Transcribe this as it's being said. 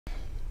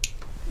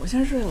我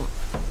先睡了。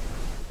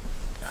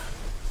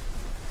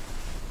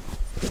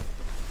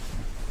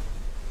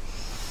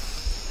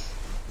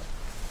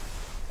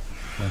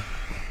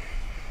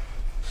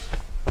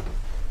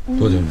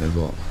多久没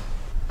做了？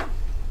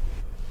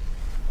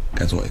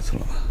该做一次了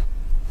吧？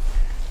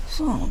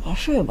算了吧，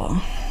睡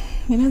吧。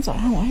明天早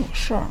上我还有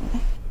事儿呢。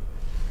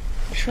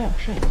睡了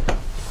睡了。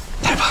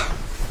来吧。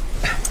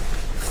烦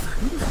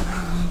不烦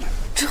啊？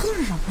折腾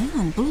什么呀？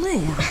你不累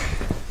呀？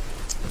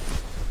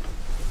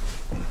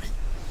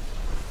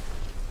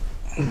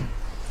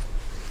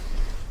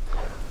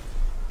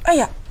哎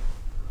呀！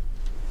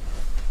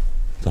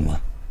怎么了？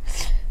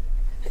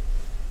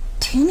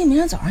婷婷明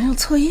天早上要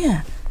测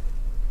验，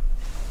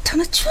她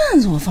那卷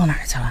子我放哪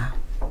儿去了？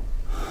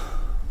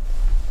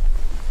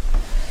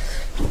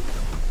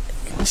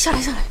你下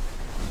来下来。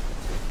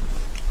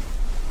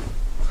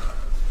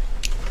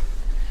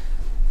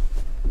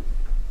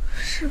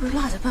是不是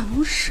落在办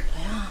公室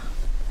了呀？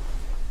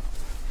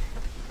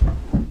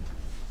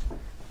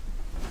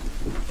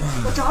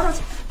我找找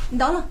去，你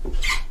等等。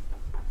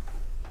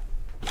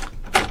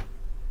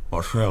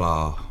我睡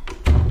了。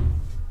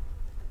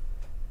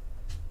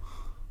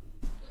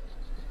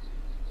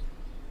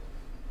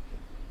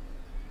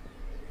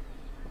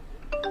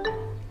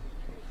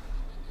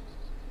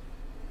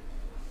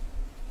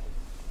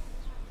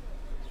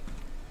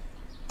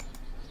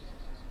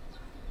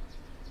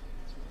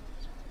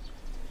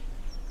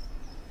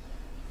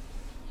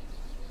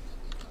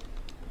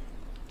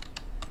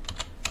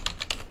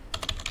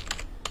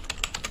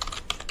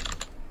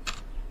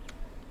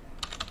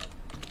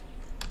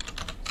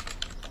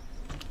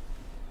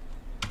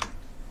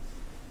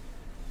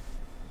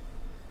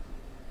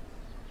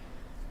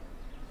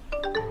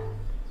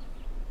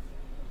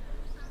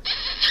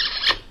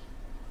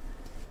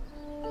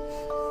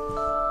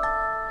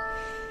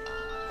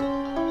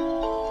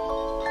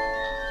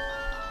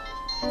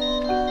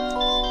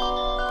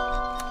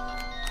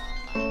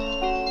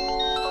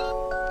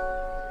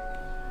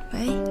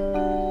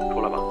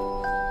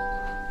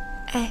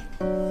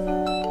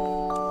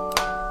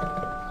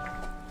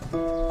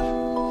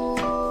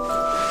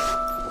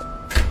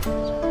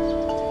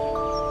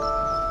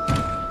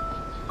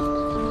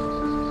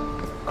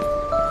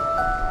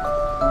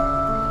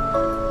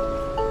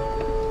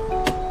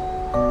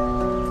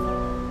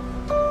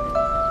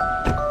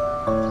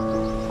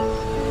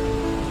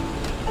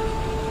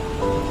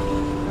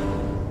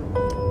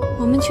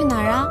我们去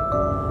哪儿啊？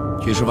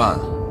去吃饭。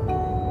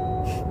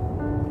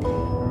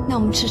那我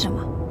们吃什么？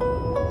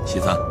西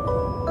餐。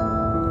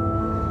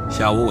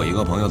下午我一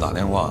个朋友打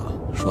电话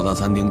说他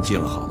餐厅进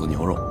了好的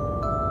牛肉。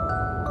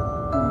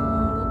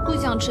我不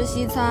想吃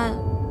西餐，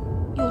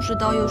又是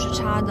刀又是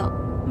叉的，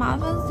麻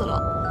烦死了，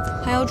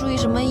还要注意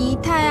什么仪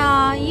态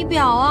啊、仪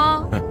表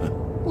啊，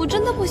我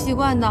真的不习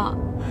惯的。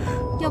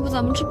要不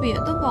咱们吃别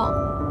的吧？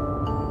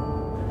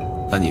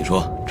那你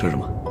说吃什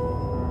么？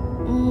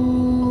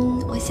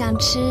我想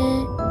吃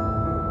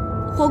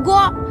火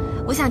锅，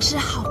我想吃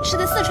好吃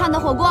的四川的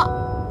火锅。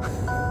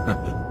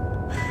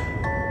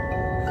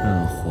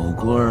火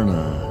锅呢？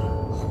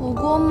火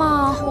锅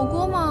嘛，火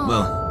锅嘛。问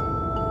问。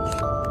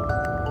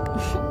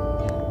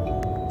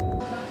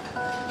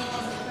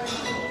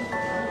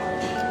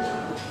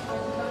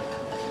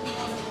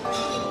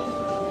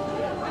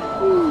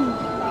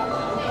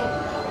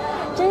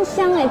真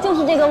香哎，就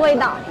是这个味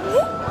道。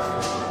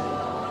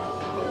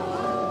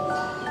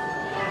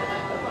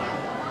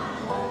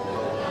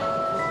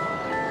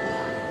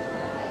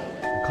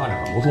看着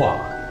很不错啊。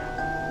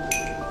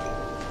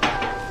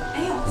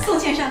哎呦，宋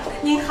先生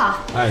您好。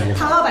哎，您好。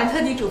唐老板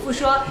特地嘱咐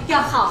说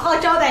要好好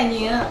招待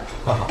您。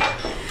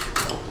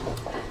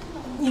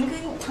您跟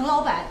唐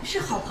老板是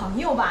好朋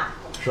友吧？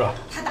是啊。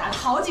他打了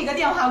好几个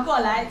电话过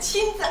来，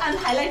亲自安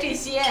排了这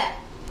些。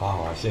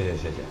好，谢谢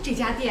谢谢。这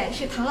家店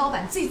是唐老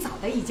板最早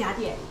的一家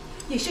店，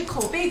也是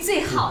口碑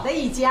最好的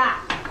一家。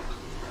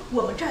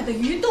我们这儿的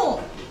鱼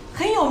冻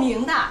很有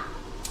名的。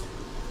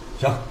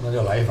行，那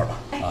就来一份吧。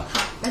哎，好，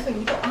来份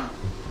鱼冻啊。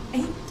哎，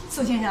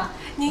宋先生，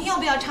您要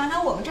不要尝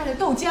尝我们这儿的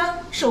豆浆？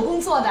手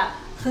工做的，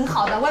很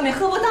好的，外面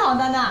喝不到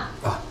的呢。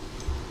啊，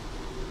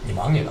你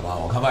忙你的吧，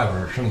我看外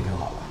边生意挺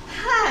好的。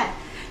嗨，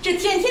这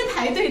天天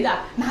排队的，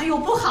哪有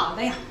不好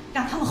的呀？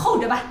让他们候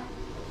着吧。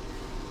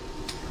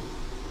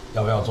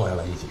要不要坐下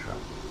来一起吃？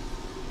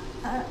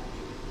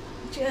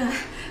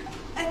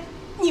哎，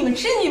你们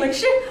吃，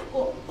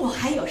我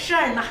还有事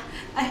儿呢。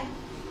哎，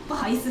不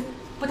好意思，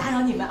不打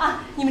扰你们啊，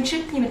你们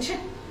吃。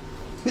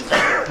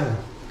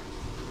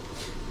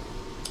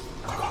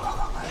快，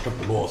这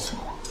不啰嗦。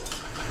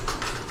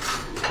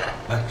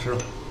来吃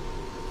吧。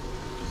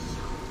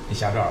你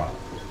下这儿啊。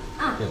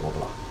啊。别给我不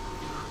辣。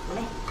好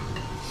嘞。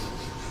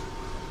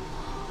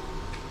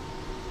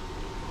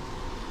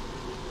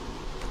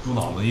猪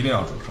脑子一定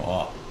要煮熟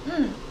啊。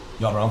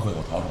要不然会有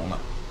绦虫的。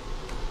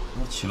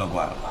那奇了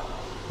怪了，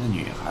那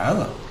女孩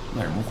子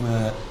为什么会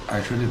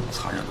爱吃这种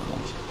残忍的东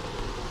西？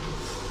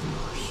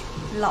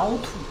老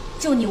土，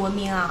就你文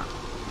明啊！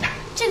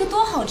这个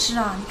多好吃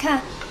啊！你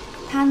看，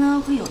它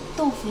呢会有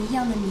豆腐一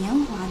样的黏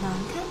滑的，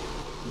你看。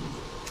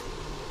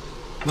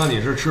那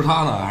你是吃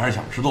它呢，还是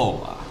想吃豆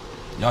腐啊？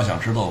你要想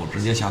吃豆腐，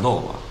直接下豆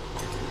腐。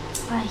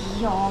哎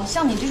呦，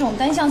像你这种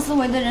单向思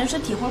维的人是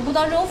体会不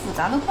到这种复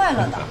杂的快乐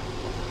的。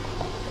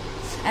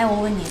哎，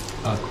我问你，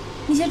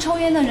那些抽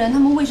烟的人，他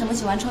们为什么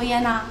喜欢抽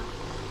烟呢？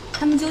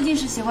他们究竟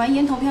是喜欢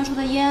烟头飘出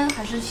的烟，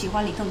还是喜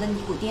欢里头的尼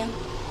古丁？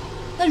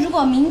那如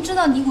果明知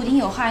道尼古丁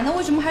有害，那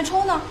为什么还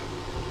抽呢？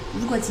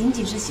如果仅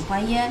仅是喜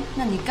欢烟，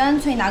那你干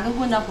脆拿根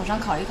棍到火上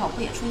烤一烤，不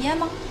也出烟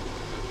吗？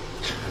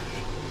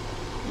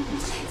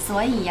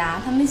所以呀，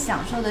他们享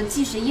受的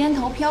既是烟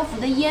头漂浮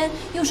的烟，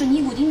又是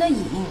尼古丁的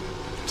瘾。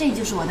这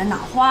就是我的脑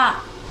花，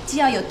既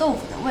要有豆腐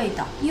的味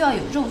道，又要有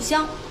肉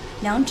香，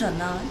两者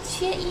呢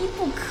缺一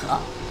不可。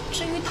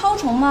至于绦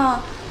虫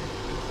嘛，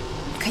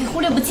可以忽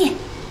略不计。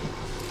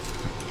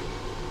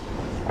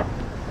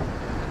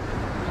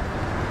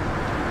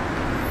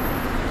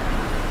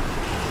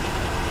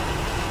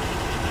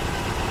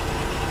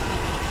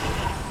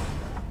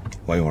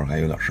我一会儿还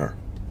有点事儿，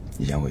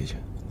你先回去，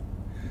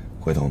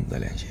回头我们再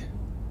联系。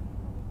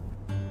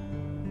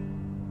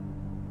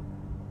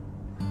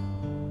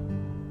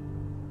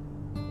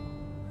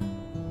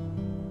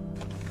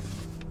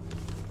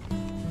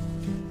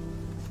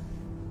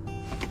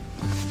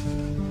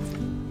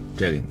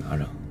这个你拿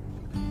上，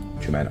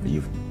去买点衣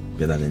服，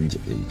别再跟你姐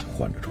姐一起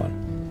换着穿了。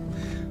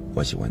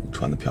我喜欢你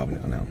穿的漂漂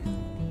亮亮的。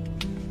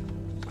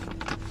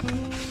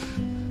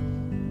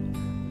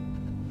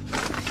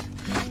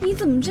你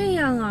怎么这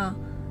样啊？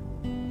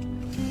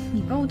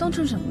你把我当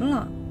成什么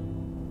了？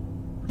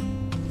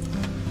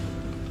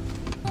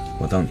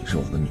我当你是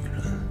我的女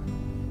人，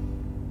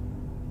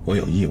我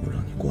有义务让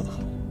你过得好，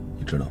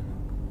你知道吗？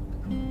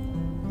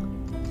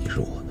你是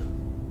我的，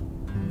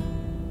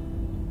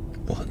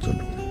我很尊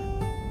重你。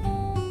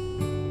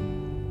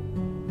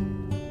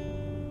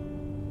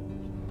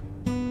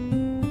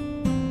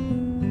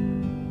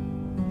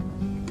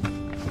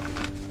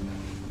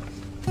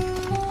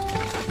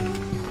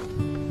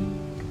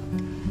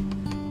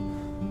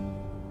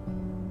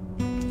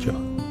去吧。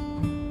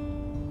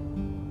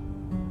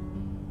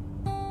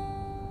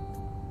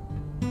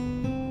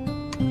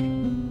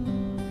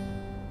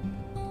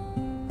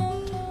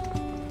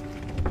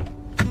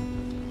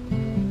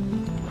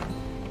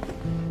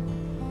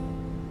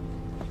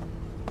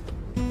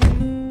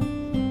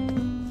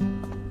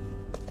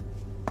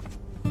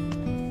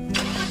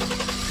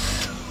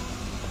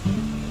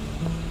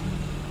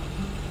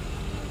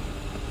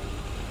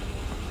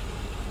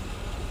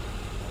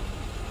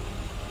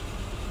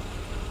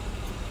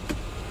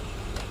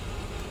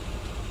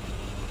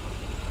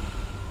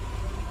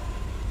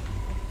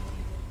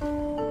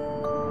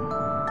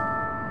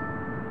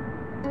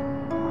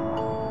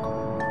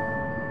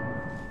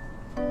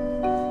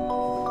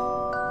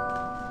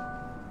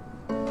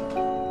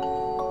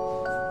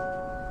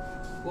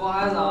郭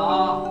海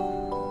藻，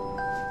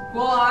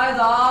郭海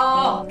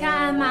藻，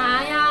干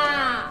嘛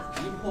呀？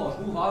一破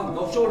厨房你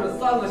都收拾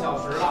3个小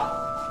时了，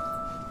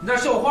你这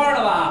绣花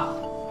呢吧？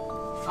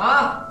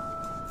啊，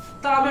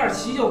大面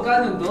齐就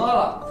干净得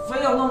了，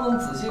非要弄那么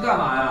仔细干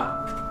嘛呀？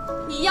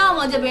你要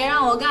么就别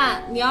让我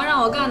干，你要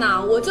让我干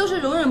呐，我就是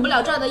容忍不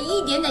了这儿的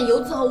一点点油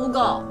渍和污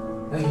垢。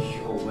哎呦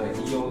喂，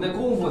你有那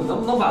功夫，你能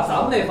不能把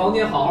咱们那房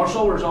间好好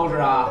收拾收拾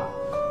啊？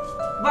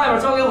外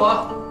边交给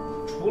我，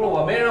除了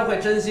我，没人会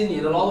珍惜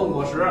你的劳动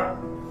果实。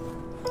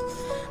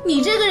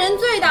你这个人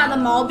最大的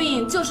毛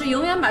病就是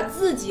永远把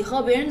自己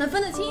和别人的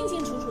分得清清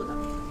楚楚的，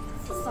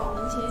扫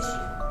门谦虚。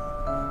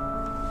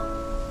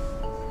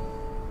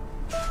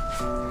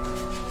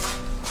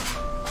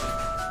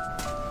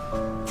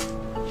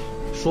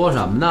说什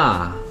么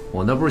呢？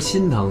我那不是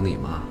心疼你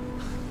吗？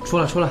出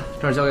来，出来，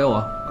这儿交给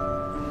我。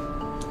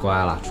乖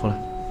了，出来。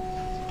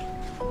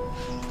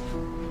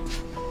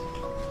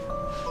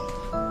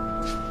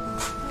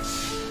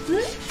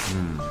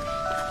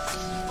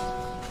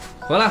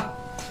回来。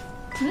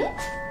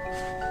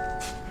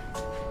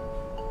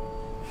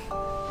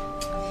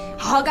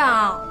好好干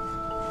啊！